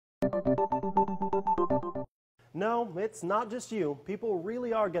No, it's not just you. People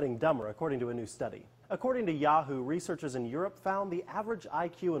really are getting dumber, according to a new study. According to Yahoo, researchers in Europe found the average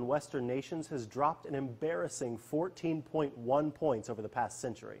IQ in Western nations has dropped an embarrassing 14.1 points over the past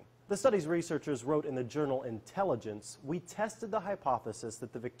century. The study's researchers wrote in the journal Intelligence, "We tested the hypothesis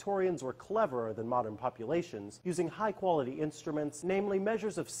that the Victorians were cleverer than modern populations using high-quality instruments, namely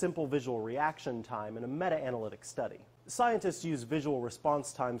measures of simple visual reaction time in a meta-analytic study." Scientists used visual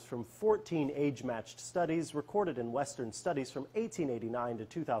response times from 14 age-matched studies recorded in Western studies from 1889 to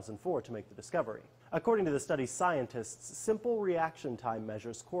 2004 to make the discovery. According to the study's scientists, simple reaction time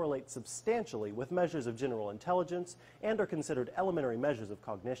measures correlate substantially with measures of general intelligence and are considered elementary measures of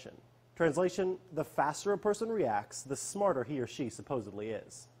cognition. Translation: the faster a person reacts, the smarter he or she supposedly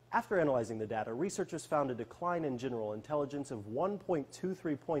is. After analyzing the data, researchers found a decline in general intelligence of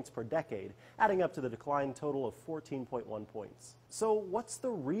 1.23 points per decade, adding up to the decline total of 14.1 points. So what's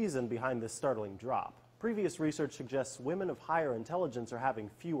the reason behind this startling drop? Previous research suggests women of higher intelligence are having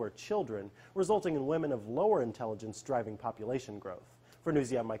fewer children, resulting in women of lower intelligence driving population growth. For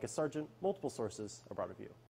Newsy, I'm Micah Sargent. Multiple sources, a broader view.